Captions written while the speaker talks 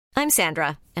I'm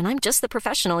Sandra, and I'm just the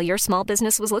professional your small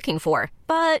business was looking for.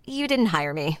 But you didn't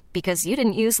hire me because you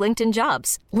didn't use LinkedIn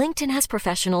Jobs. LinkedIn has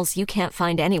professionals you can't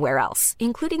find anywhere else,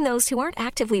 including those who aren't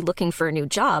actively looking for a new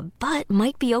job, but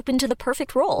might be open to the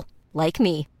perfect role, like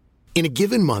me. In a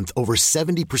given month, over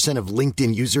 70% of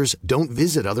LinkedIn users don't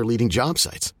visit other leading job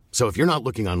sites. So if you're not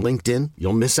looking on LinkedIn,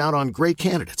 you'll miss out on great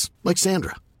candidates like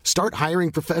Sandra. Start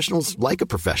hiring professionals like a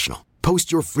professional.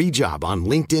 Post your free job on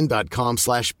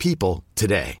linkedin.com/people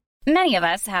today. Many of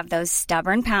us have those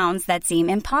stubborn pounds that seem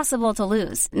impossible to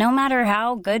lose, no matter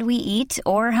how good we eat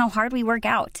or how hard we work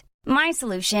out. My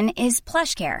solution is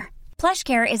PlushCare.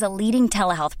 PlushCare is a leading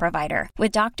telehealth provider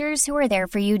with doctors who are there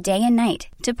for you day and night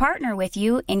to partner with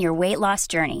you in your weight loss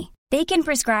journey. They can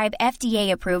prescribe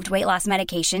FDA-approved weight loss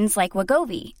medications like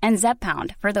Wegovy and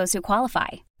Zepbound for those who qualify.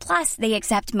 Plus, they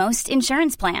accept most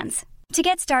insurance plans. To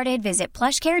get started, visit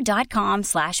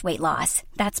plushcare.com/weightloss.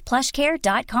 That's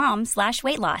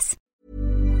plushcare.com/weightloss.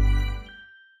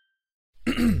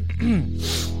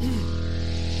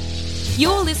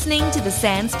 You're listening to the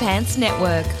Sans Pants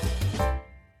Network.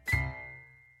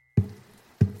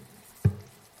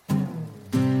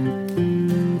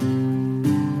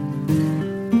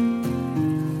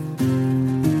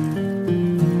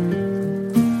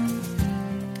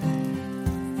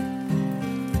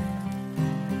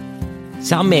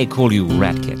 Some may call you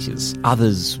rat catchers,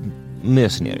 others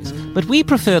mercenaries, but we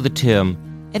prefer the term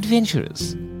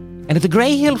adventurers. And at the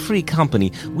Grey Hill Free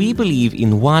Company, we believe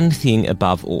in one thing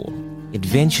above all: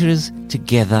 adventurers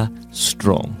together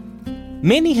strong.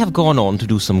 Many have gone on to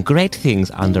do some great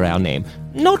things under our name.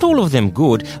 Not all of them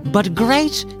good, but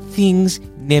great things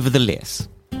nevertheless.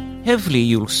 Hopefully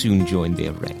you'll soon join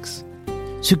their ranks.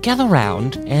 So gather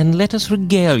round and let us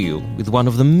regale you with one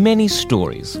of the many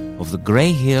stories of the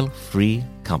Grey Hill Free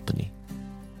Company.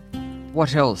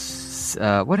 What else?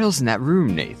 What else in that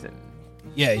room, Nathan?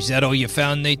 Yeah, is that all you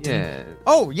found, Nathan? Yeah.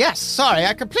 Oh, yes, sorry,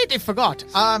 I completely forgot.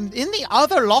 In the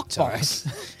other lockbox,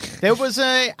 there was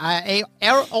a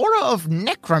aura of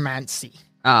necromancy.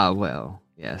 Ah, well,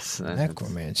 yes.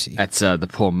 Necromancy. That's the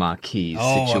poor Marquis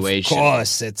situation. Of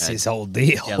course, it's his whole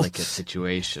deal. Delicate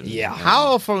situation. Yeah.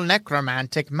 Powerful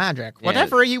necromantic magic. Yeah.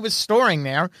 Whatever he was storing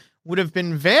there would have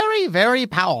been very, very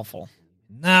powerful.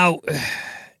 Now,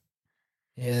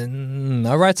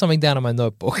 I'll write something down in my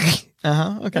notebook. Okay.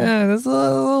 Yeah, there's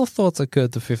little thoughts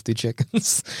occurred to 50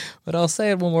 chickens, but I'll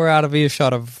say it when we're out of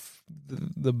earshot of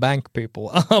the bank people.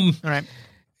 All right.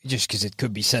 Just because it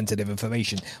could be sensitive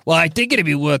information. Well, I think it'd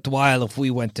be worthwhile if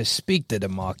we went to speak to the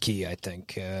Marquis, I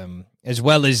think, as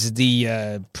well as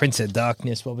the Prince of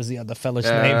Darkness. What was the other fellow's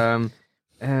name?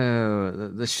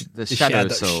 The Shadow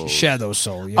Soul. Shadow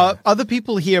Soul, yeah. Other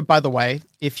people here, by the way,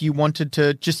 if you wanted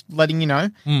to, just letting you know,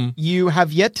 you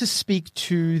have yet to speak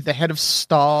to the head of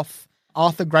staff,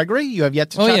 Arthur Gregory. You have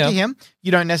yet to chat to him.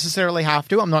 You don't necessarily have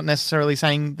to. I'm not necessarily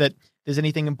saying that there's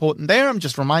anything important there. I'm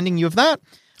just reminding you of that.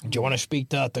 Do you want to speak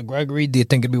to Arthur Gregory? Do you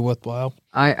think it'd be worthwhile?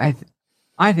 I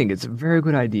think it's a very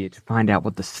good idea to find out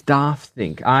what the staff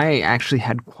think. I actually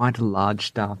had quite a large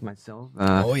staff myself.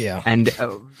 And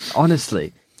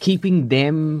honestly, keeping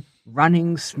them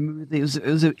running smoothly,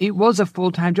 it was a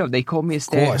full-time job. They called me a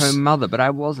stay-at-home mother, but I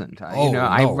wasn't.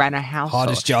 I ran a household.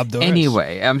 Hardest job there is.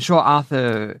 Anyway, I'm sure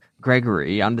Arthur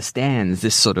Gregory understands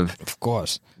this sort of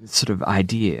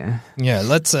idea. Yeah,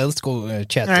 let's go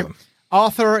chat to him.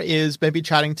 Arthur is maybe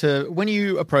chatting to, when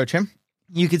you approach him,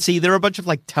 you can see there are a bunch of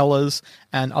like tellers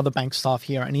and other bank staff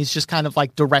here, and he's just kind of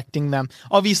like directing them.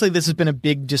 Obviously, this has been a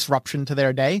big disruption to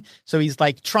their day, so he's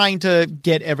like trying to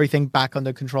get everything back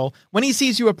under control. When he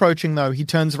sees you approaching, though, he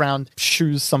turns around,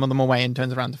 shoos some of them away, and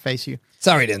turns around to face you.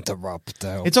 Sorry to interrupt.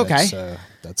 It's okay.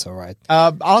 That's all right.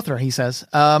 Arthur, he says,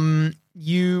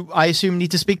 you, I assume,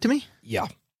 need to speak to me? Yeah.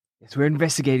 Yes, we're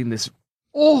investigating this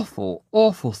awful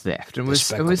theft, and we're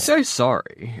so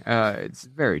sorry. It's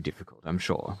very difficult, I'm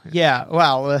sure. Yeah,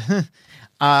 well,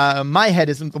 my head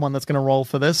isn't the one that's going to roll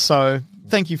for this, so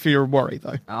thank you for your worry,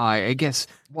 though. I guess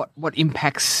what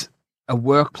impacts a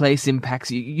workplace impacts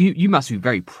you. You must be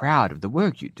very proud of the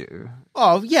work you do.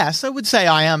 Oh, yes, I would say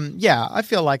I am. Yeah, I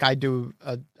feel like I do.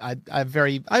 I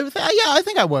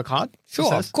think I work hard.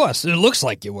 Sure, of course. It looks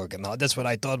like you're working hard. That's what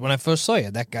I thought when I first saw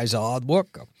you. That guy's a hard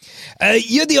worker.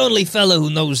 You're the only fellow who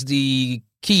knows the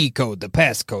key code, the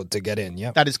passcode to get in,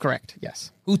 yeah? That is correct,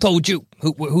 yes. Who told you?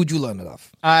 Who'd you learn it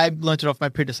off? I learned it off my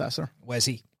predecessor. Where's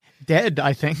he? Dead,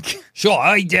 I think.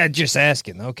 Sure, just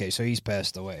asking. Okay, so he's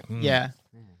passed away. Yeah.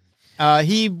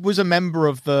 He was a member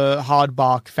of the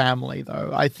Hardbark family, though.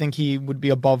 I think he would be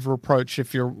above reproach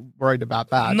if you're worried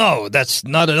about that. No, that's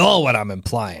not at all what I'm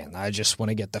implying. I just want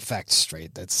to get the facts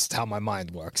straight. That's how my mind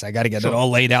works. I got to get it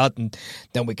all laid out, and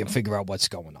then we can figure out what's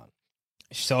going on.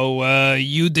 So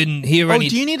you didn't hear any...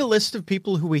 do you need a list of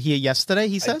people who were here yesterday,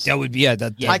 he says? That would be,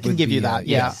 that I can give you that,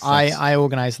 yes. I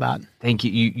organize that. Thank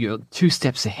you. You're 2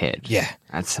 steps ahead. Yeah.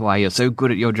 That's why you're so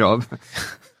good at your job.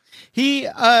 He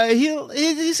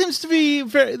seems to be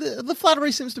the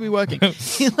flattery seems to be working.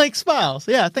 He like smiles.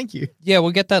 Yeah, thank you. Yeah,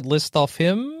 we'll get that list off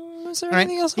him. Is there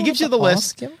anything else? He gives you the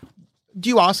list. Do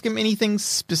you ask him anything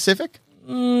specific?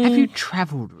 Have you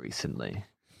traveled recently?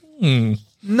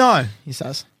 No, he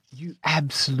says. You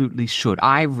absolutely should.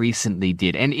 I recently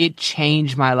did, and it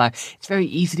changed my life. It's very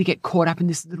easy to get caught up in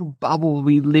this little bubble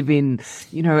we live in,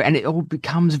 and it all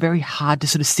becomes very hard to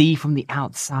sort of see from the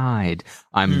outside.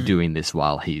 I'm doing this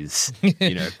while he's,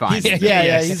 finding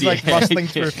he's like rustling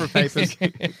through for papers.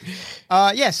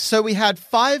 Yes, so we had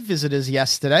 5 visitors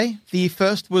yesterday. The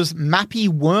first was Mappy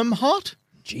Wormheart.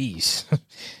 Jeez.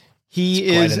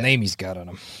 Quite a name he's got on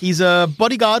him. He's a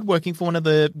bodyguard working for one of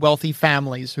the wealthy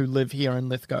families who live here in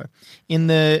Lithgow, in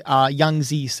the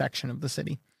Yangtze section of the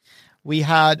city. We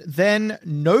had then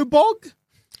Nobog.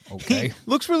 Okay. He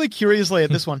looks really curiously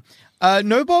at this one.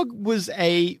 Nobog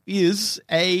is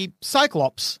a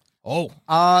cyclops. Oh.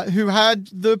 Who had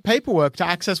the paperwork to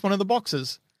access one of the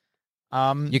boxes.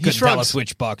 You couldn't tell us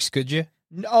which box, could you?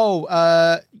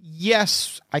 Oh,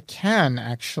 yes, I can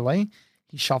actually.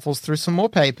 He shuffles through some more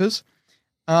papers.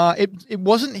 It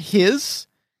wasn't his.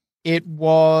 It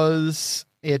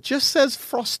just says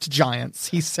Frost Giants,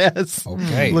 he says.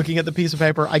 Okay. Looking at the piece of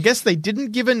paper. I guess they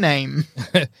didn't give a name.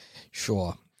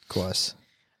 Sure, of course.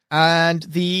 And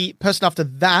the person after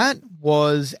that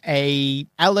was a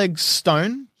Aleg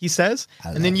Stone, he says.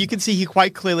 And then you can see he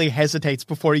quite clearly hesitates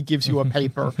before he gives you a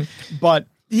paper. But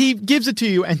he gives it to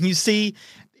you, and you see...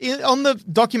 on the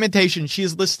documentation, she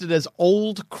is listed as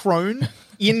Old Crone,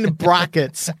 in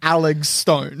brackets, Aleg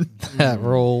Stone. That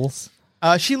rolls.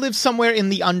 She lives somewhere in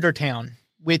the Undertown,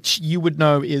 which you would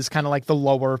know is kind of like the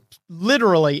lower...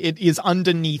 Literally, it is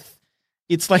underneath.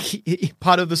 It's like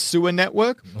part of the sewer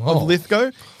network of Lithgow.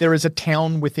 There is a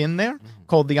town within there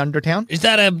called the Undertown. Is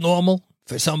that abnormal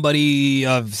for somebody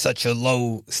of such a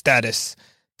low status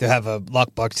to have a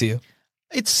lockbox to you?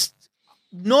 It's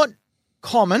not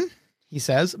common, he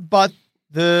says, but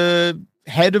the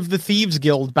head of the Thieves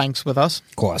Guild banks with us.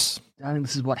 Of course. Darling,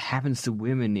 this is what happens to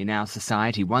women in our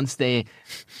society. Once they're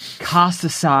cast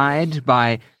aside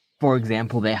by, for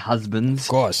example, their husbands. Of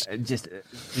course. Just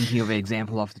thinking of an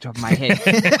example off the top of my head.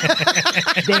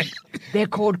 they're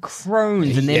called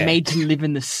crones, and they're made to live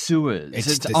in the sewers.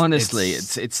 It's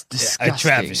disgusting. A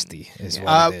travesty is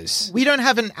what it is. We don't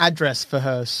have an address for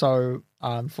her, so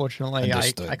unfortunately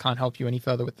I can't help you any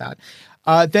further with that.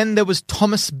 Then there was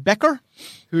Thomas Becker,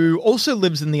 who also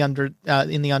lives in the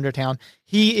Undertown.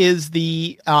 He is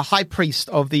the high priest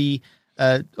of the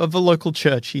local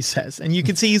church, he says, and you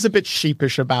can see he's a bit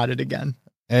sheepish about it again.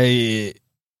 Hey,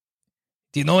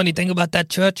 do you know anything about that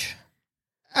church?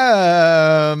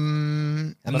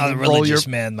 I'm not a religious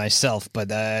man myself,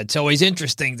 but it's always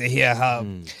interesting to hear how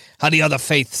the other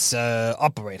faiths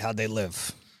operate, how they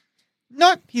live.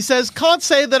 No, he says, can't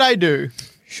say that I do.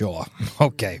 Sure.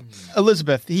 Okay.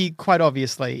 Elizabeth, he quite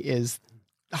obviously is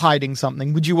hiding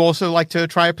something. Would you also like to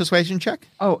try a persuasion check?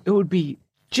 Oh, it would be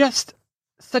just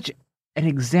such an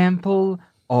example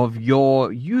of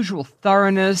your usual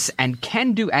thoroughness and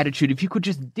can-do attitude if you could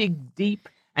just dig deep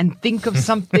and think of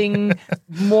something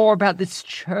more about this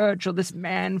church or this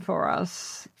man for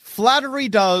us. Flattery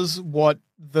does what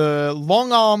the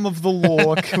long arm of the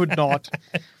law could not.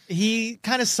 He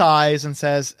kind of sighs and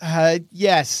says,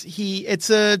 yes, it's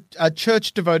a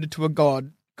church devoted to a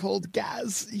god called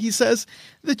Gaz. He says,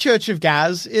 the Church of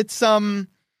Gaz. It's,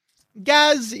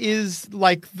 Gaz is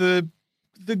like the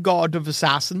god of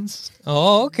assassins.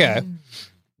 Oh, okay.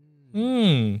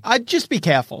 I'd just be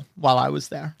careful while I was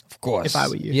there. Of course. If I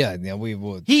were you. Yeah, we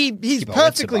would. He's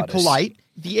perfectly polite.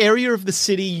 The area of the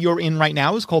city you're in right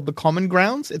now is called the Common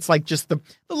Grounds. It's like just the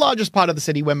largest part of the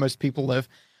city where most people live.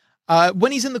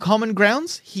 When he's in the Common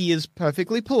Grounds, he is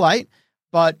perfectly polite,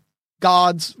 but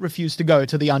guards refuse to go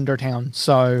to the Undertown.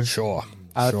 So sure.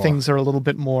 Things are a little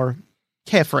bit more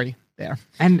carefree there.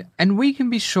 And we can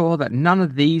be sure that none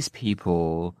of these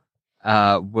people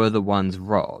were the ones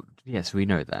robbed. Yes, we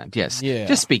know that. Yes. Yeah.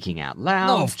 Just speaking out loud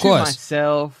no, of course.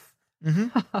 Myself.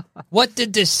 Mm-hmm. What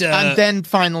did this... and then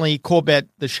finally, Corbett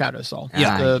the Shadow Soul.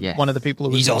 Yes. One of the people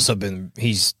who he's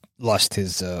lost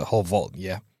his whole vault,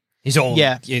 yeah. His old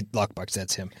lockbox,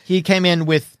 that's him. He came in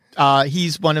with,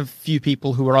 he's one of few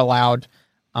people who are allowed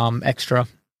extra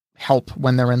help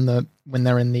when they're in the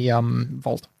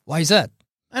vault. Why is that?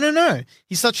 I don't know.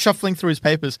 He starts shuffling through his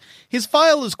papers. His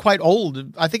file is quite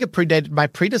old. I think it predated my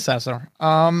predecessor.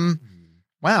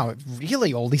 Wow,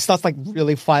 really old. He starts like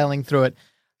really filing through it.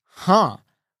 Huh.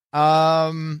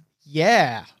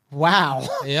 Yeah. Wow.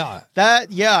 Yeah.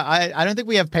 I don't think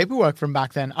we have paperwork from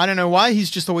back then. I don't know why. He's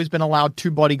just always been allowed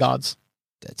 2 bodyguards.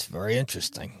 That's very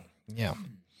interesting. Yeah.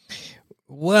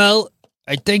 Well,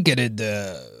 I think it'd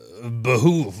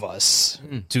behoove us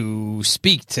to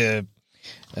speak to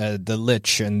the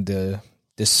Lich and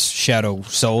this Shadow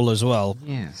Soul as well.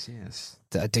 Yes.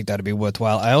 I think that'd be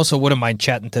worthwhile. I also wouldn't mind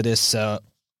chatting to this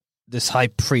High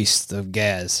Priest of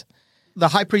Gaz. The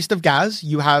High Priest of Gaz,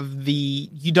 you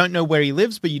don't know where he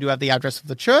lives, but you do have the address of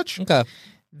the church. Okay.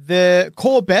 The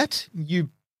Corbett, you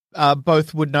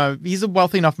both would know. He's a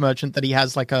wealthy enough merchant that he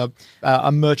has like a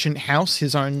merchant house,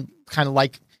 his own kind of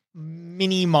like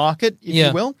mini market, if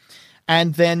you will.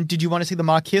 And then, did you want to see the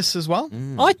Marquis as well?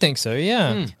 I think so,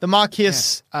 yeah. The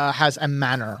Marquis has a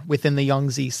manor within the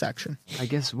Yangtze section. I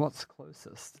guess what's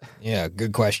closest? Yeah,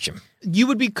 good question. You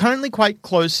would be currently quite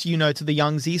close, to the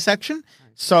Yangtze section.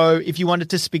 So if you wanted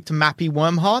to speak to Mappy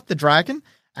Wormheart, the dragon,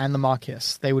 and the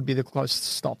Marquis, they would be the closest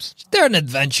stops. Is there an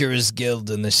adventurers guild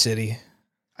in the city?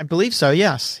 I believe so,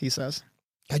 yes, he says.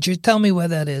 Could you tell me where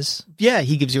that is? Yeah,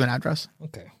 he gives you an address.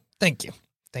 Okay. Thank you.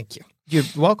 You're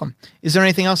welcome. Is there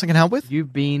anything else I can help with?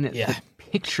 You've been the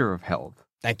picture of health.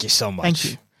 Thank you so much. Thank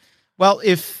you. Well,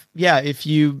 if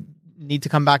you need to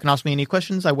come back and ask me any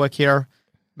questions, I work here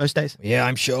most days. Yeah,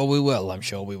 I'm sure we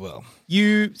will.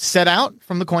 You set out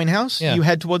from the coin house. Yeah. You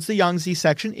head towards the Yangtze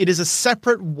section. It is a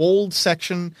separate walled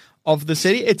section of the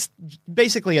city. It's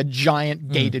basically a giant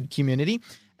gated community.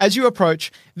 As you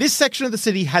approach, this section of the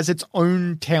city has its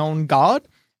own town guard,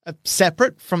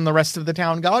 separate from the rest of the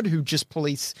town guard who just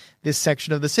police this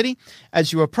section of the city.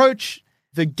 As you approach,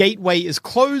 the gateway is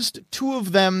closed. Two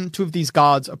of these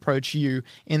guards approach you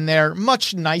in their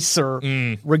much nicer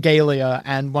regalia,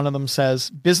 and one of them says,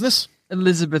 "Business?"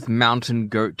 Elizabeth Mountain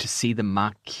Goat to see the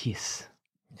Marquis.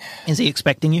 Is he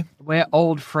expecting you? We're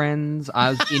old friends.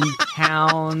 I was in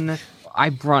town. I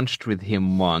brunched with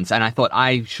him once, and I thought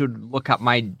I should look up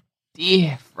my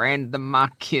dear friend, the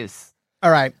Marquis.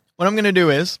 All right. What I'm going to do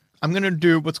is I'm going to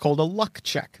do what's called a luck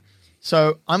check.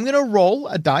 So I'm going to roll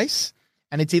a dice,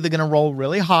 and it's either going to roll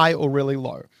really high or really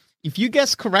low. If you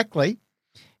guess correctly,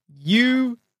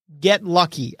 you get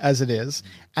lucky as it is,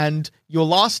 and your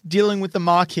last dealing with the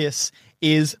Marquis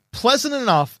is pleasant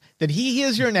enough that he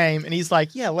hears your name and he's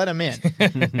like, yeah, let him in.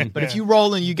 But if you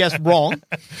roll and you guess wrong,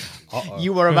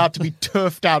 you are about to be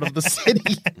turfed out of the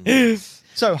city.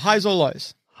 So highs or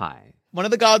lows? High. One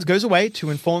of the guards goes away to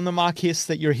inform the Marquis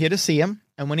that you're here to see him.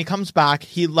 And when he comes back,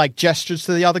 he gestures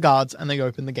to the other guards and they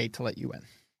open the gate to let you in.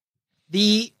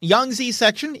 The Yangtze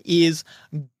section is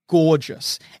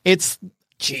gorgeous. It's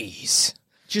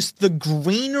just the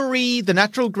greenery, the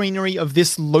natural greenery of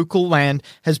this local land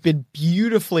has been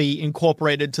beautifully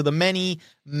incorporated to the many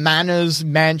manors,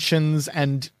 mansions,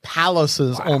 and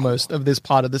palaces almost of this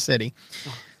part of the city.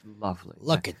 Oh, lovely.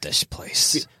 Look at this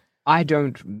place. I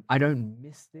don't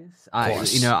miss this. I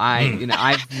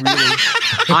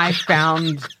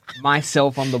found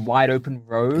myself on the wide open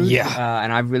road. Yeah.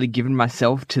 And I've really given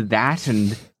myself to that,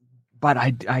 but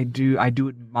I do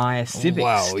admire civics.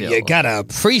 Wow, still. you gotta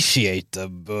appreciate the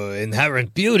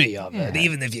inherent beauty of it,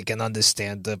 even if you can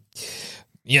understand the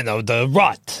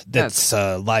rot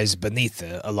that lies beneath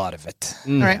a lot of it.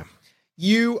 All right.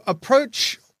 You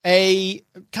approach a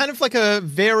kind of like a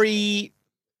very...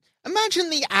 Imagine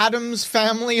the Addams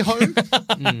family home.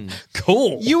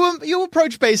 Cool. You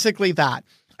approach basically that.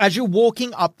 As you're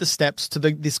walking up the steps to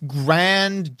this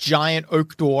grand, giant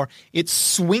oak door, it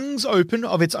swings open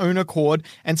of its own accord,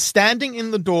 and standing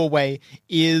in the doorway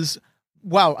is,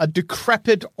 a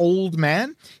decrepit old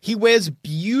man. He wears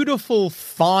beautiful,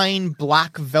 fine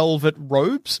black velvet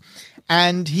robes,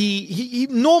 and he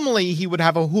normally he would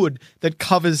have a hood that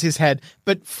covers his head,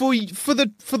 but for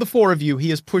the four of you,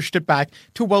 he has pushed it back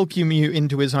to welcome you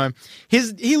into his home.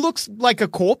 He looks like a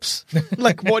corpse,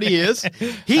 like what he is.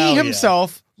 He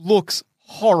himself looks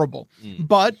horrible,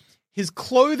 but his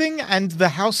clothing and the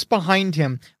house behind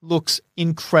him looks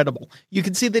incredible. You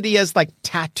can see that he has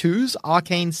tattoos,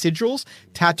 arcane sigils,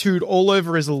 tattooed all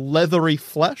over his leathery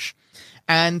flesh.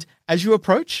 And as you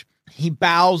approach, he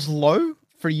bows low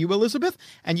for you, Elizabeth,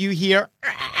 and you hear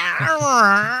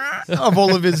of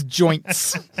all of his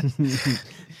joints.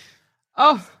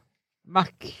 Oh,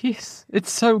 Marquis,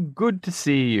 it's so good to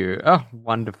see you. Oh,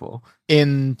 wonderful.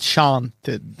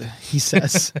 Enchanted, he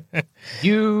says.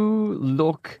 You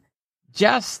look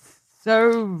just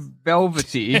so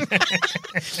velvety.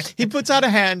 He puts out a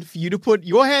hand for you to put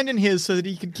your hand in his so that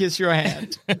he can kiss your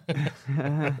hand.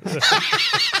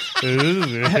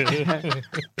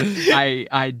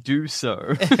 I do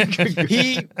so.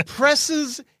 He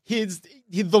presses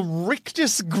the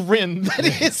rictus grin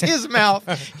that is his mouth.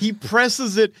 He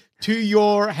presses it to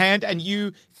your hand, and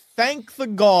you thank the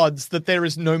gods that there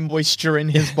is no moisture in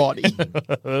his body.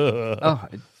 Oh,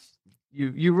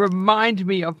 you remind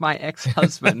me of my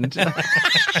ex-husband.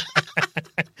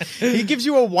 He gives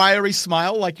you a wiry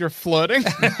smile like you're flirting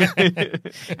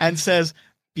and says,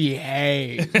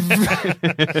 behave.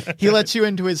 He lets you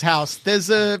into his house. There's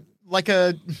a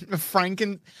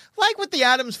Franken, like with the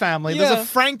Addams family, there's a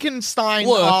Frankenstein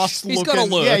ass looking. He's got a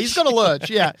lurch. Yeah, he's got a lurch,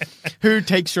 yeah. Who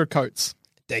takes your coats.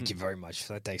 Thank you very much.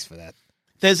 Thanks for that.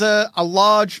 There's a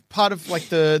large part of like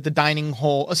the dining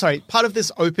hall. Part of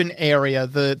this open area,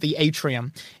 the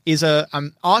atrium, is a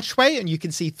archway, and you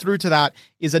can see through to that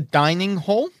is a dining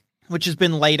hall, which has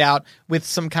been laid out with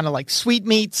some kind of like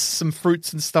sweetmeats, some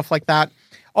fruits and stuff like that,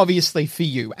 obviously for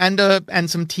you, and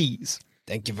some teas.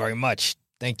 Thank you very much.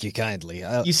 Thank you kindly.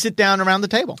 You sit down around the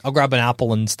table. I'll grab an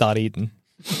apple and start eating.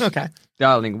 Okay.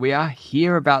 Darling, we are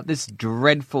here about this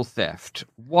dreadful theft.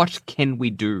 What can we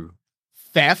do?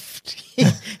 Theft?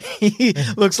 He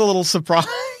looks a little surprised.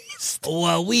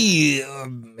 Well,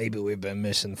 maybe we've been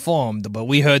misinformed, but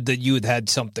we heard that you'd had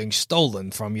something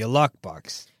stolen from your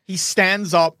lockbox. He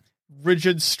stands up,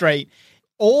 rigid straight.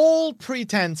 All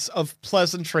pretense of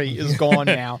pleasantry is gone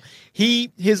now.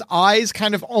 His eyes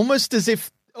kind of almost as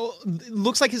if, it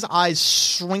looks like his eyes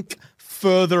shrink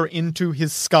further into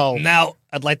his skull. Now,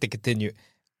 I'd like to continue.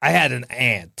 I had an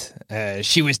aunt.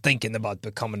 She was thinking about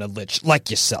becoming a lich, like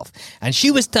yourself. And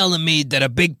she was telling me that a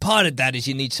big part of that is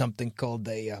you need something called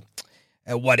a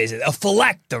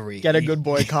phylactery. Get a good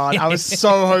boy card. I was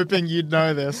so hoping you'd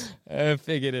know this. I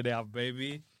figured it out,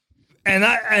 baby.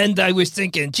 And I was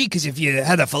thinking, gee, because if you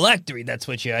had a phylactery, that's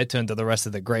what I turned to the rest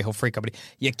of the Grey Hill Free Company,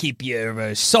 you keep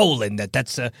your soul in that.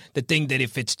 That's the thing that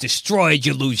if it's destroyed,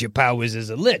 you lose your powers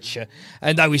as a lich.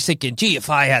 And I was thinking, gee,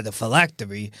 if I had a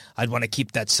phylactery, I'd want to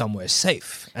keep that somewhere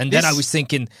safe. And then I was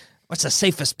thinking, what's the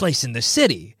safest place in the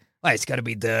city? Well, it's got to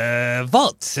be the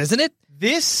vaults, isn't it?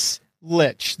 This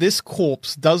lich, this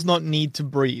corpse, does not need to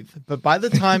breathe. But by the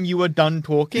time you are done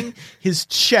talking, his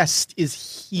chest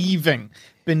is heaving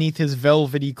beneath his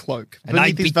velvety cloak.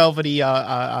 Beneath his velvety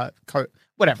coat.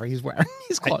 Whatever he's wearing.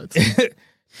 His clothes.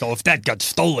 So if that got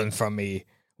stolen from me,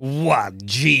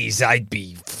 geez, I'd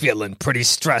be feeling pretty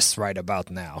stressed right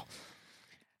about now.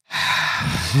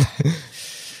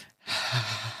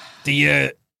 Do you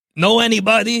know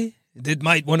anybody that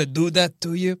might want to do that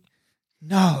to you?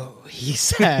 No, he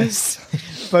says.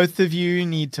 Both of you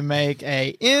need to make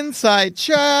a insight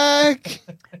check.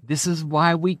 This is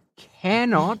why we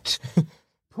cannot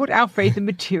put our faith in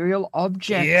material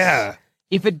objects. Yeah.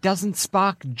 If it doesn't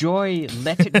spark joy,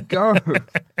 let it go.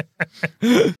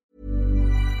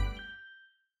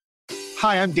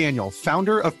 Hi, I'm Daniel,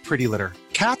 founder of Pretty Litter.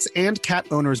 Cats and cat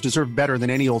owners deserve better than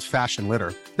any old-fashioned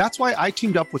litter. That's why I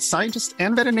teamed up with scientists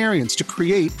and veterinarians to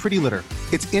create Pretty Litter.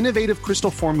 Its innovative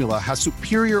crystal formula has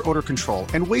superior odor control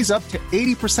and weighs up to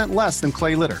 80% less than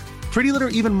clay litter. Pretty Litter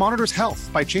even monitors health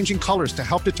by changing colors to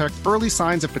help detect early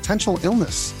signs of potential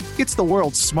illness. It's the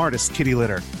world's smartest kitty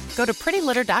litter. Go to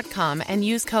prettylitter.com and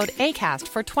use code ACAST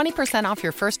for 20% off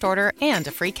your first order and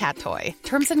a free cat toy.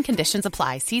 Terms and conditions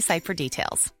apply. See site for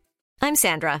details. I'm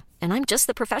Sandra, and I'm just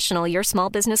the professional your small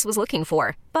business was looking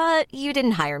for. But you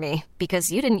didn't hire me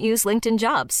because you didn't use LinkedIn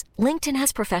Jobs. LinkedIn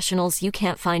has professionals you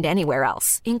can't find anywhere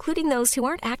else, including those who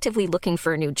aren't actively looking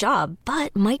for a new job,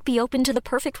 but might be open to the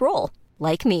perfect role,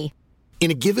 like me. In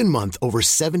a given month, over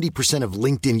 70% of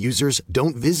LinkedIn users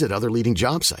don't visit other leading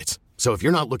job sites. So if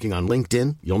you're not looking on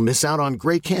LinkedIn, you'll miss out on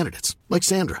great candidates like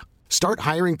Sandra. Start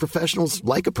hiring professionals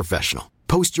like a professional.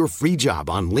 Post your free job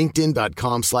on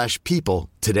linkedin.com/people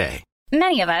today.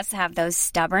 Many of us have those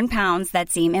stubborn pounds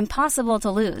that seem impossible to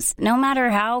lose, no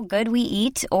matter how good we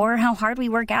eat or how hard we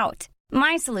work out.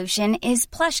 My solution is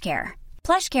PlushCare.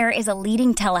 PlushCare is a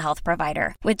leading telehealth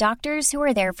provider with doctors who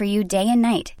are there for you day and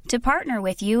night to partner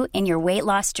with you in your weight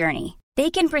loss journey. They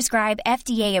can prescribe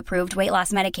FDA-approved weight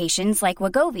loss medications like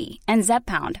Wegovy and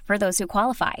Zepbound for those who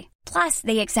qualify. Plus,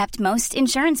 they accept most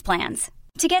insurance plans.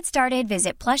 To get started,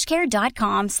 visit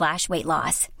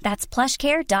plushcare.com/weightloss. That's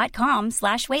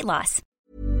plushcare.com/weightloss.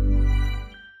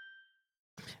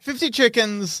 50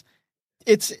 chickens.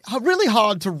 It's really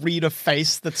hard to read a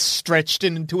face that's stretched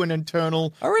into an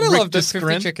internal. I really love this.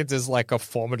 50 Chickens is like a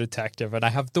former detective, and I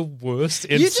have the worst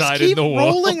You just insight keep in the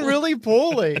world. rolling really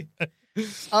poorly.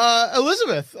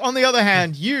 Elizabeth, on the other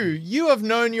hand, you have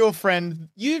known your friend,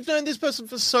 you've known this person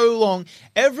for so long.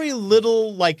 Every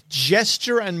little like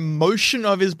gesture and motion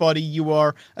of his body you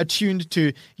are attuned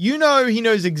to. You know he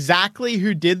knows exactly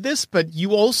who did this, but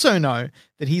you also know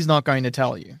that he's not going to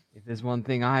tell you. If there's one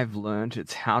thing I've learned,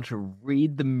 it's how to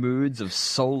read the moods of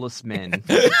soulless men.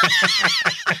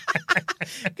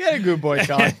 Get a good boy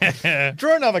card.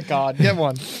 Draw another card. Get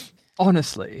one.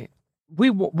 Honestly,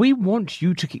 we want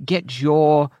you to get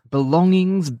your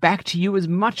belongings back to you as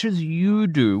much as you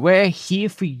do. We're here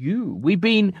for you.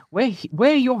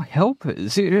 We're your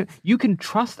helpers. You can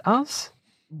trust us.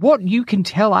 What you can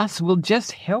tell us will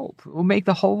just help. We'll make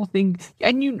the whole thing.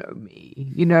 And you know me.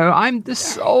 You know, I'm the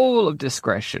soul of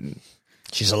discretion.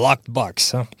 She's a locked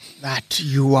box, huh? That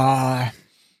you are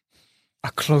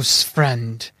a close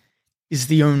friend is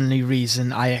the only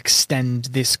reason I extend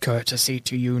this courtesy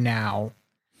to you now.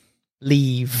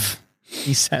 Leave,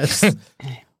 he says.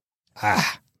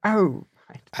 Oh.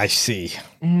 I see.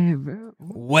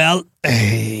 Well,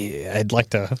 I'd like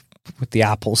to put the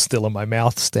apple still in my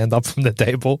mouth, stand up from the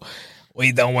table.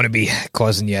 We don't want to be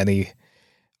causing you any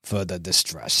further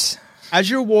distress. As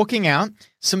you're walking out,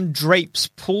 some drapes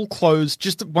pull closed,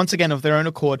 just once again of their own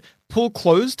accord, pull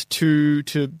closed to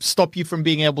stop you from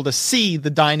being able to see the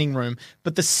dining room.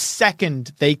 But the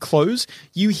second they close,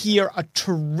 you hear a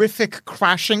terrific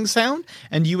crashing sound,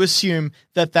 and you assume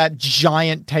that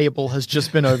giant table has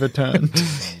just been overturned.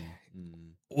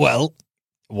 Well,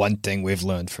 one thing we've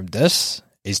learned from this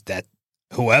is that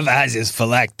whoever has his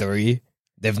phylactery,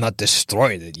 they've not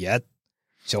destroyed it yet.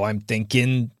 So I'm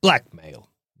thinking blackmail.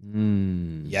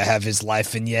 You have his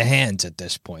life in your hands at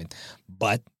this point.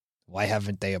 But why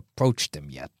haven't they approached him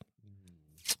yet?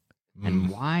 And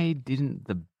why didn't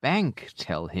the bank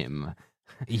tell him?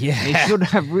 Yeah. They should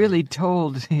have really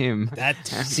told him. That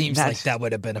seems like that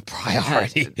would have been a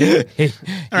priority. All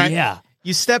right. Yeah.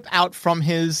 You step out from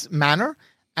his manor,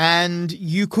 and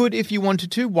you could, if you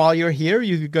wanted to, while you're here,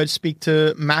 you could go speak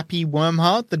to Mappy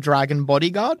Wormheart, the dragon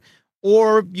bodyguard,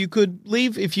 or you could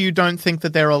leave if you don't think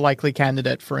that they're a likely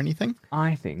candidate for anything.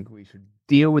 I think we should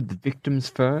deal with the victims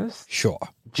first. Sure.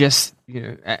 Just,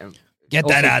 Get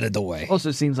that out of the way.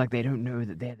 Also seems like they don't know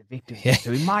that they're the victims,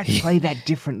 so we might play that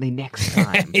differently next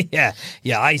time. Yeah,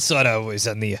 I sort of was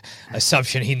on the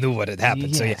assumption he knew what had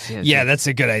happened. Yes, that's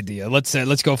a good idea.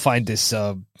 Let's go find this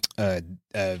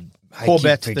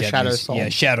Corbett, the Shadow Soul. Yeah,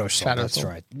 Shadow Soul. That's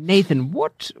right. Nathan,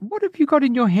 what have you got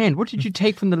in your hand? What did you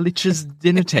take from the Lich's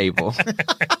dinner table?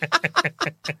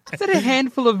 Is that a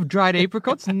handful of dried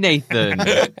apricots? Nathan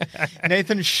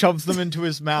shoves them into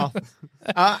his mouth.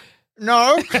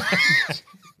 No.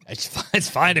 It's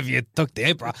fine if you took the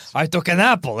apricot. I took an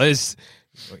apple. It's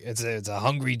a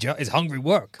hungry it's hungry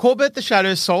work. Corbett, the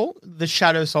Shadow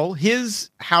Soul,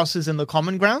 his house is in the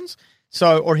common grounds.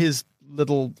 or his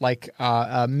little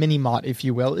mini mart, if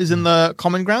you will, is in the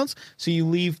common grounds. So you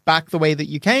leave back the way that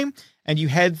you came, and you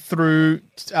head through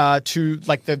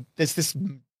there's this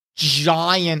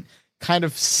giant kind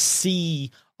of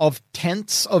sea of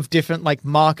tents of different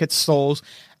market stalls.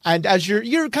 And as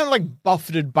you're kind of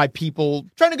buffeted by people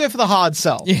trying to go for the hard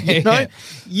sell,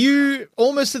 you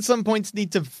almost at some points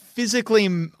need to physically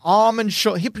hip and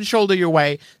shoulder your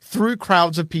way through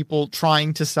crowds of people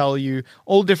trying to sell you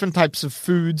all different types of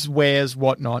foods, wares,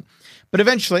 whatnot. But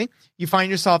eventually you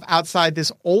find yourself outside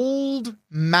this old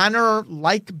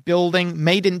manor-like building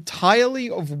made entirely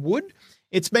of wood.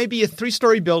 It's maybe a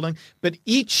 3-story building, but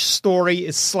each story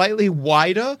is slightly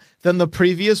wider than the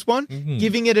previous one,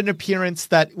 giving it an appearance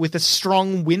that with a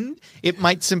strong wind, it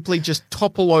might simply just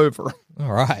topple over.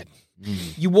 All right.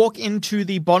 You walk into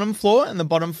the bottom floor, and the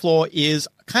bottom floor is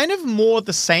kind of more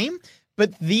the same,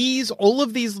 but all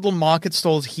of these little market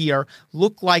stalls here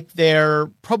look like they're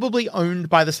probably owned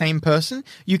by the same person.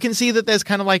 You can see that there's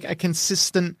kind of a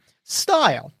consistent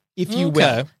style, if you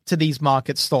will, to these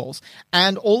market stalls.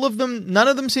 And none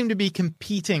of them seem to be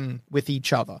competing with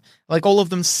each other. All of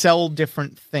them sell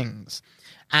different things.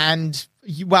 And,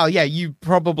 you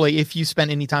probably, if you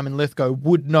spent any time in Lithgow,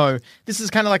 would know this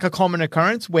is kind of a common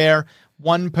occurrence where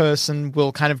one person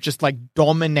will kind of just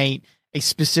dominate a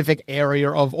specific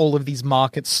area of all of these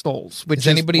market stalls. Is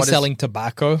anybody selling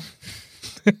tobacco?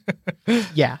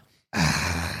 Yeah.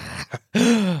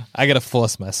 I gotta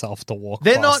force myself to walk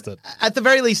They're past not, it. at the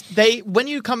very least, when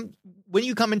you come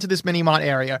into this mini mart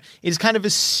area, it's kind of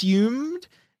assumed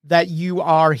that you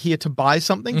are here to buy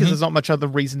something because there's not much other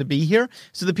reason to be here.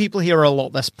 So the people here are a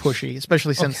lot less pushy,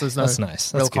 especially since there's no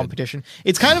real competition.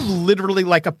 It's kind of literally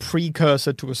like a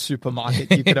precursor to a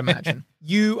supermarket, you could imagine.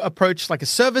 You approach a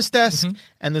service desk,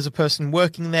 and there's a person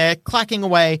working there, clacking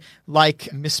away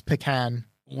like Miss Pecan.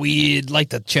 we'd like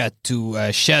to chat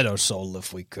to Shadow Soul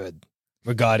if we could,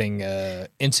 regarding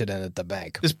incident at the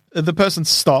bank. The person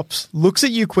stops, looks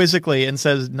at you quizzically, and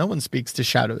says, "No one speaks to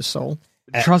Shadow Soul."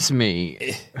 Trust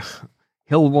me,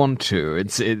 he'll want to.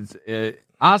 It's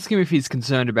ask him if he's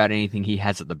concerned about anything he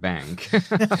has at the bank.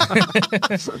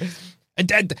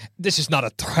 And this is not a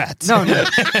threat. No.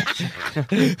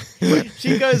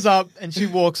 She goes up and she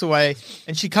walks away,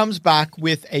 and she comes back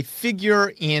with a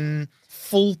figure in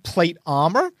full plate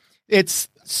armor. It's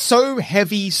so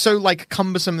heavy, so like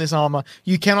cumbersome, this armor,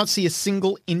 you cannot see a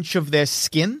single inch of their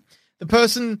skin. The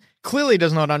person clearly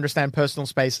does not understand personal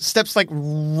space, steps like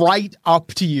right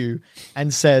up to you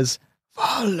and says,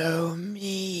 "Follow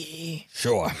me."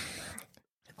 Sure.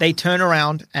 They turn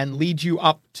around and lead you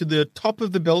up to the top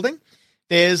of the building.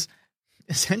 There's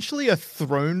essentially a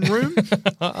throne room.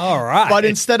 All right. But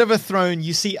instead of a throne,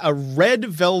 you see a red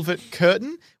velvet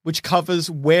curtain which covers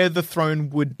where the throne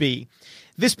would be.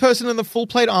 This person in the full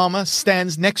plate armor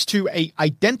stands next to a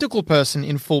identical person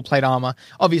in full plate armor.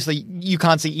 Obviously, you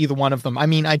can't see either one of them. I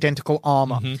mean identical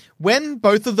armor. Mm-hmm. When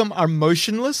both of them are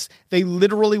motionless, they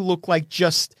literally look like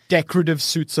just decorative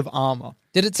suits of armor.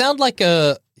 Did it sound like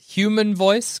a human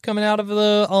voice coming out of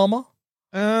the armor?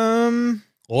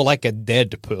 Or like a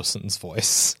dead person's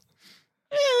voice?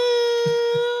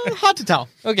 Hard to tell.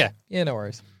 Okay. Yeah, no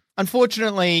worries.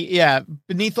 Unfortunately, yeah,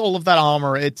 beneath all of that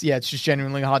armor, it's just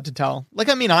genuinely hard to tell. Like,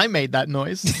 I mean, I made that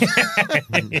noise.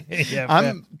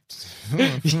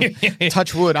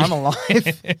 Touch wood, I'm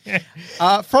alive.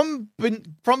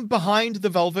 From behind the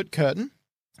velvet curtain,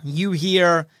 you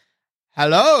hear,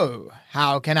 "Hello,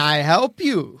 how can I help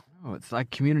you?" Oh, it's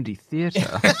like community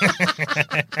theater.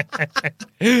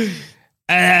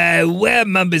 We're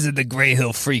members of the Grey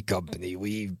Hill Free Company.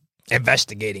 We're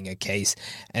investigating a case,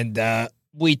 and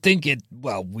we think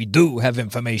we do have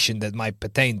information that might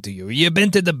pertain to you. You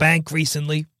been to the bank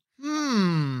recently?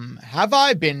 Have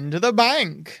I been to the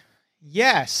bank?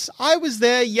 Yes, I was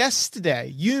there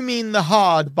yesterday. You mean the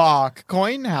Hard Bark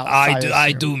Coin House?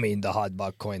 I do mean the Hard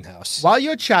Bark Coin House. While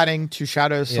you're chatting to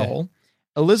Shadow Soul,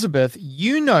 Elizabeth,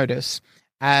 you notice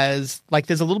as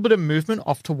there's a little bit of movement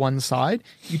off to one side.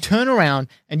 You turn around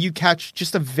and you catch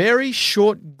just a very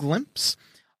short glimpse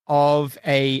of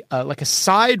a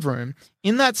side room.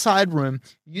 In that side room,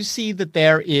 you see that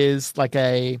there is like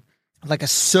a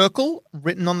circle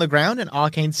written on the ground and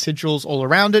arcane sigils all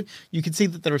around it. You can see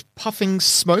that there is puffing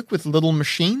smoke with little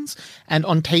machines, and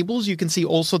on tables you can see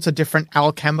all sorts of different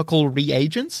alchemical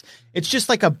reagents. It's just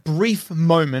like a brief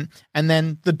moment, and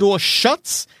then the door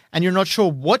shuts, and you're not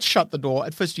sure what shut the door.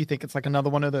 At first you think it's like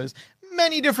another one of those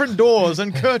many different doors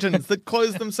and curtains that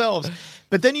close themselves.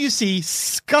 But then you see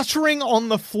scuttering on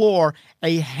the floor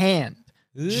a hand.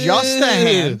 Just a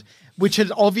hand, which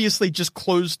had obviously just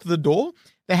closed the door.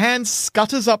 The hand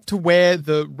scutters up to where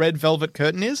the red velvet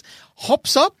curtain is,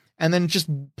 hops up, and then just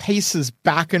paces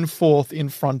back and forth in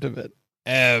front of it.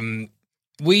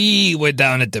 We were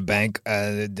down at the bank.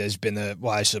 There's been a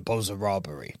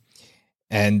robbery.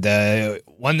 And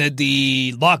one of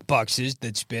the lockboxes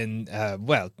that's been,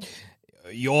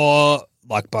 your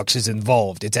lockbox is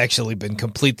involved. It's actually been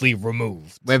completely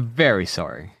removed. We're very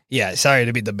sorry. Yeah, sorry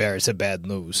to be the bearers of bad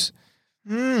news.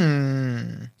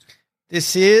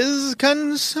 This is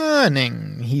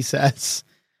concerning, he says.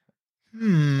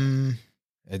 I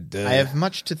have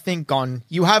much to think on.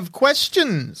 You have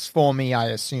questions for me, I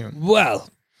assume. Well,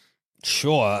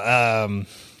 sure.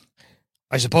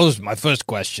 I suppose my first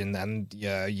question, and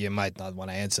you might not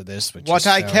want to answer this, which what is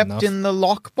I fair kept enough. in the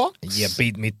lockbox? You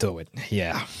beat me to it,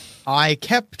 yeah. I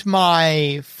kept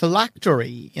my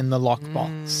phylactery in the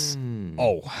lockbox.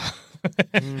 Oh.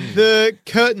 The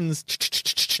curtains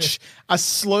are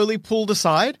slowly pulled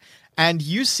aside, and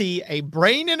you see a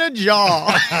brain in a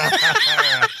jar.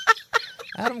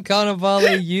 Adam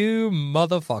Carnivale, you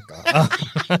motherfucker.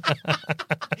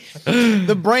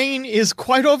 The brain is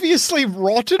quite obviously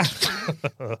rotted.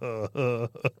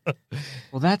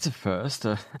 Well, that's a first.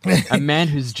 A man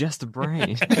who's just a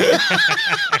brain.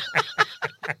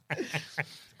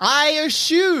 I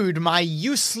eschewed my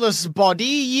useless body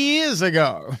years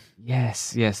ago.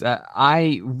 Yes.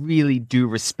 I really do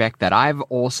respect that. I've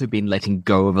also been letting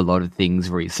go of a lot of things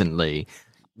recently.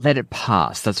 Let it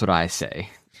pass, that's what I say.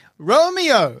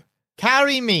 Romeo,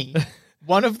 carry me.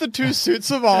 One of the two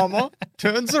suits of armor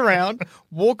turns around,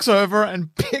 walks over,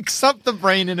 and picks up the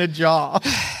brain in a jar.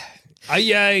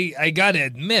 I gotta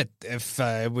admit, if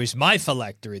it was my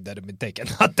phylactery that had been taken,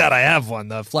 not that I have one,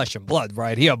 flesh and blood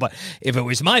right here, but if it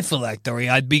was my phylactery,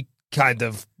 I'd be kind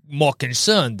of more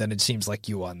concerned than it seems like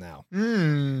you are now.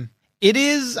 It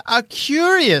is a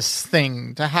curious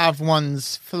thing to have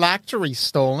one's phylactery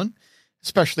stolen.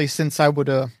 especially since I would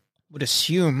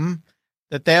assume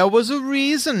that there was a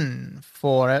reason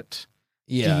for it.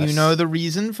 Yes. Do you know the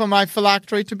reason for my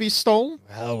phylactery to be stolen?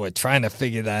 Well, we're trying to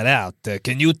figure that out.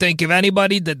 Can you think of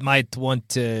anybody that might want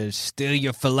to steal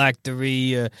your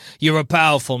phylactery? You're a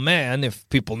powerful man. If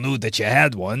people knew that you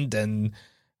had one, then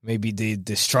maybe the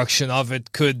destruction of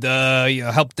it could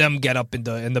help them get up in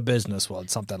the business world,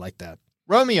 something like that.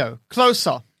 Romeo,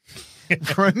 closer.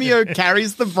 Romeo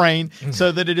carries the brain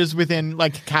so that it is within,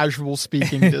 like, casual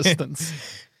speaking distance.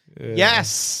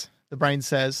 Yes, the brain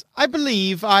says, I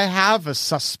believe I have a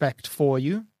suspect for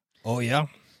you. Oh, yeah?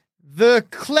 The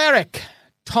cleric,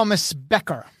 Thomas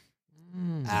Becker.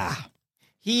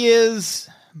 He is,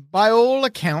 by all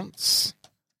accounts,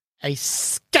 a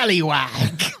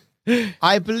scallywag.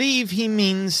 I believe he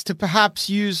means to perhaps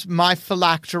use my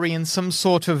phylactery in some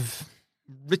sort of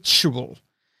ritual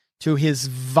to his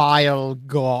vile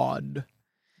god.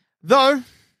 Though,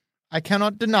 I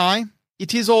cannot deny,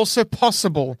 it is also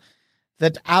possible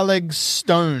that Alex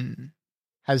Stone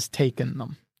has taken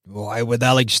them. Why would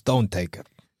Alex Stone take it?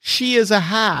 She is a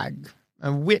hag,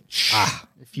 a witch,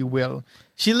 if you will.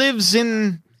 She lives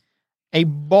in a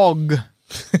bog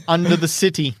under the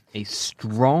city. A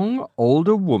strong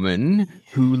older woman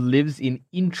who lives in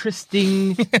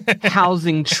interesting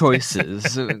housing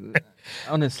choices.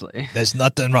 Honestly. There's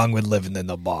nothing wrong with living in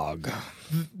a bog.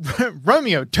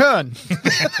 Romeo, turn.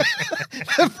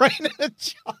 The brain in a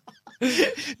jar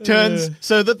turns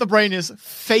so that the brain is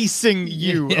facing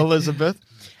you, Elizabeth.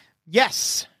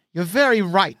 Yes, you're very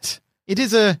right. It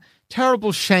is a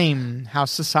terrible shame how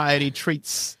society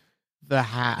treats the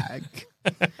hag.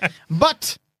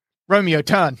 But, Romeo,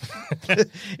 turn.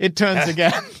 It turns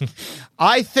again.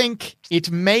 I think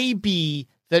it may be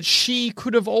that she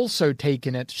could have also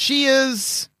taken it. She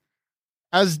is,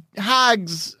 as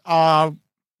hags are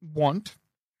wont,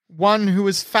 one who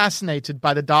is fascinated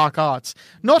by the dark arts.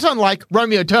 Not unlike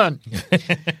Romeo, turn.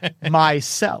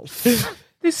 Myself.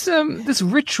 This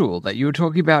ritual that you were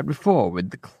talking about before with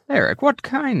the cleric,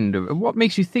 what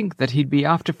makes you think that he'd be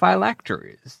after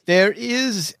phylacteries? There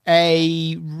is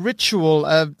a ritual,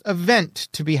 event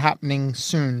to be happening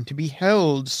soon, to be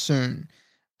held soon.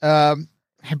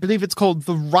 I believe it's called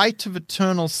the Rite of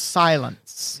Eternal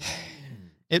Silence.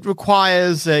 It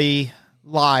requires a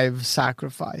live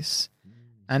sacrifice,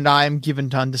 and I am given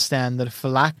to understand that a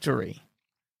phylactery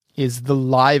is the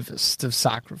livest of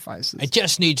sacrifices. It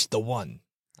just needs the one,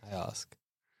 I ask.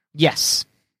 Yes.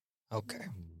 Okay.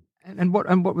 And what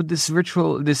would this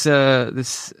ritual, this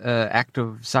act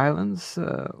of silence?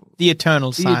 The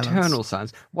eternal silence. The eternal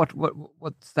silence.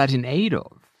 What's that in aid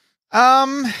of?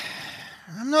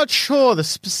 I'm not sure the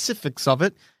specifics of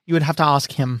it. You would have to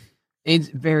ask him. It's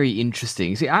very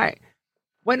interesting. See,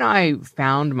 when I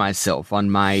found myself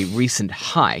on my recent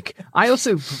hike, I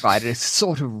also provided a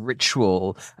sort of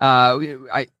ritual.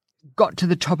 I got to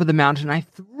the top of the mountain, I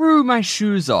threw my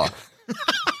shoes off.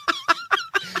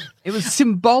 It was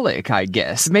symbolic, I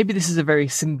guess. Maybe this is a very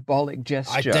symbolic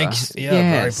gesture. I think,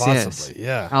 very possibly,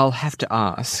 yeah. I'll have to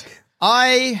ask.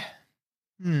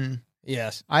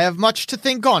 Yes. I have much to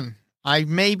think on. I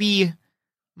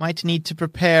might need to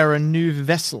prepare a new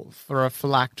vessel for a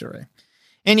phylactery.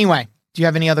 Anyway, do you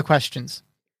have any other questions?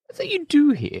 What do you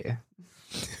do here?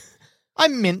 I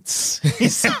mince, he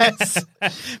says,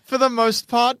 for the most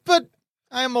part, but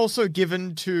I am also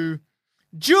given to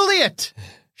Juliet.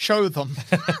 Show them.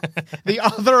 The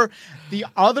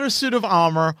other suit of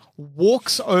armor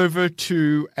walks over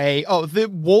to the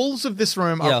walls of this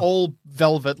room are all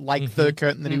velvet, like the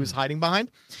curtain that he was hiding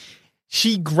behind.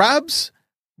 She grabs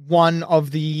one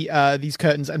of these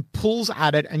curtains and pulls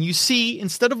at it, and you see,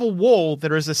 instead of a wall,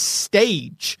 there is a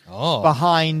stage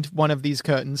behind one of these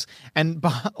curtains, and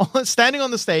standing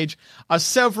on the stage are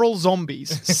several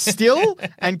zombies, still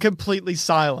and completely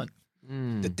silent.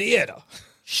 The theater.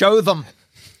 Show them.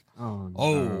 Oh,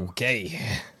 no. Okay.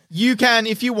 You can,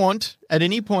 if you want, at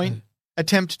any point,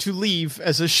 attempt to leave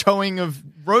as a showing of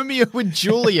Romeo and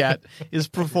Juliet is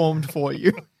performed for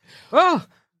you. Oh,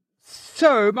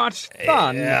 so much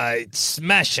fun. Yeah, it's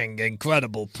smashing,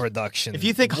 incredible production. If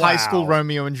you think High School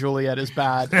Romeo and Juliet is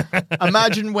bad,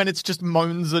 imagine when it's just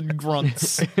moans and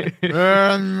grunts.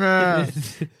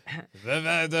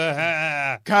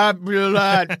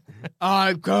 Capulet,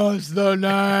 I curse the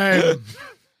name.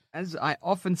 As I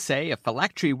often say, a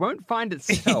phylactery won't find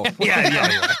itself.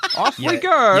 Yeah. Off we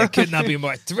go. You could not be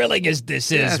more thrilling as this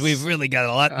is. We've really got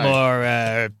a lot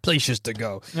more places to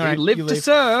go. All right, live to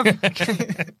serve.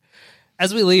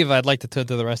 As we leave, I'd like to turn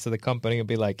to the rest of the company and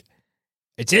be like,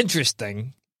 it's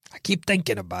interesting. I keep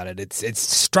thinking about it. It's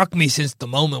struck me since the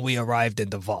moment we arrived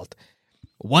in the vault.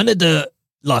 One of the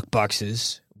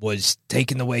lockboxes was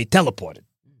taken away, teleported.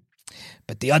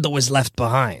 But the other was left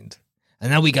behind.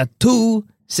 And now we got two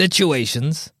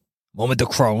situations, one with the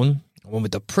crone, one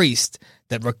with the priest,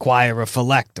 that require a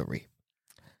phylactery.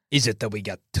 Is it that we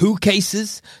got two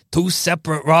cases, two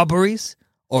separate robberies,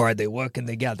 or are they working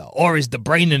together? Or is the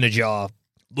brain in the jar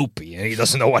loopy and he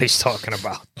doesn't know what he's talking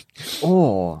about?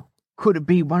 Or could it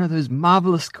be one of those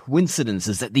marvelous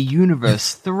coincidences that the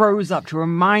universe throws up to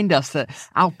remind us that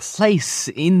our place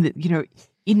in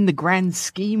the grand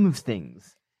scheme of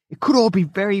things? It could all be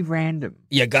very random.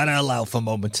 You gotta allow for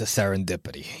moments of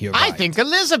serendipity. You're right. I think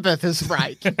Elizabeth is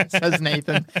right, says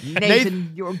Nathan.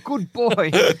 Nathan, you're a good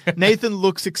boy. Nathan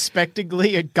looks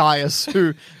expectantly at Gaius,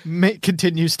 who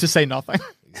continues to say nothing.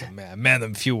 He's a man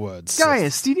of few words.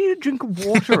 Gaius, do you need a drink of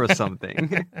water or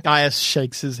something? Gaius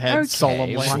shakes his head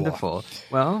solemnly. Wonderful.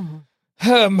 Well,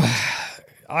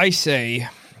 I say...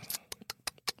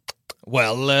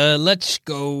 Well, let's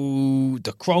go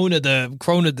the crone of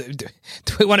the...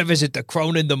 Do we want to visit the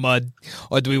crone in the mud,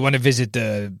 or do we want to visit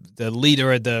the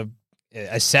leader of the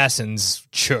Assassin's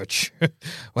Church?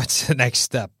 What's the next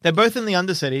step? They're both in the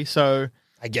Undercity, so...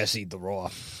 I guess either or.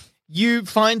 You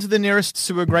find the nearest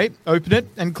sewer grate, open it,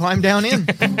 and climb down in.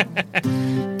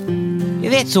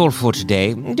 That's all for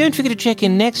today. Don't forget to check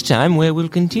in next time, where we'll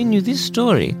continue this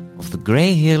story of the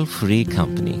Grey Hill Free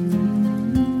Company.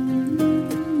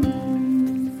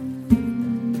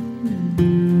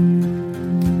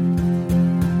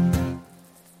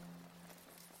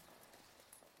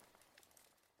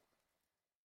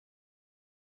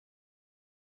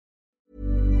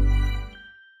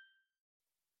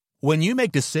 When you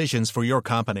make decisions for your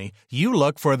company, you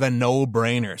look for the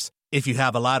no-brainers. If you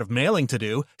have a lot of mailing to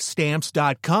do,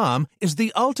 Stamps.com is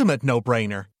the ultimate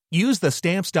no-brainer. Use the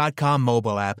Stamps.com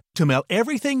mobile app to mail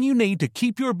everything you need to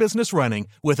keep your business running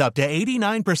with up to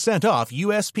 89% off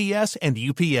USPS and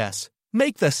UPS.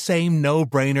 Make the same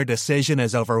no-brainer decision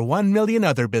as over 1 million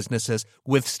other businesses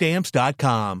with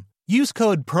Stamps.com. Use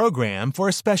code PROGRAM for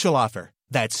a special offer.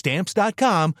 That's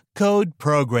Stamps.com, code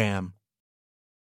PROGRAM.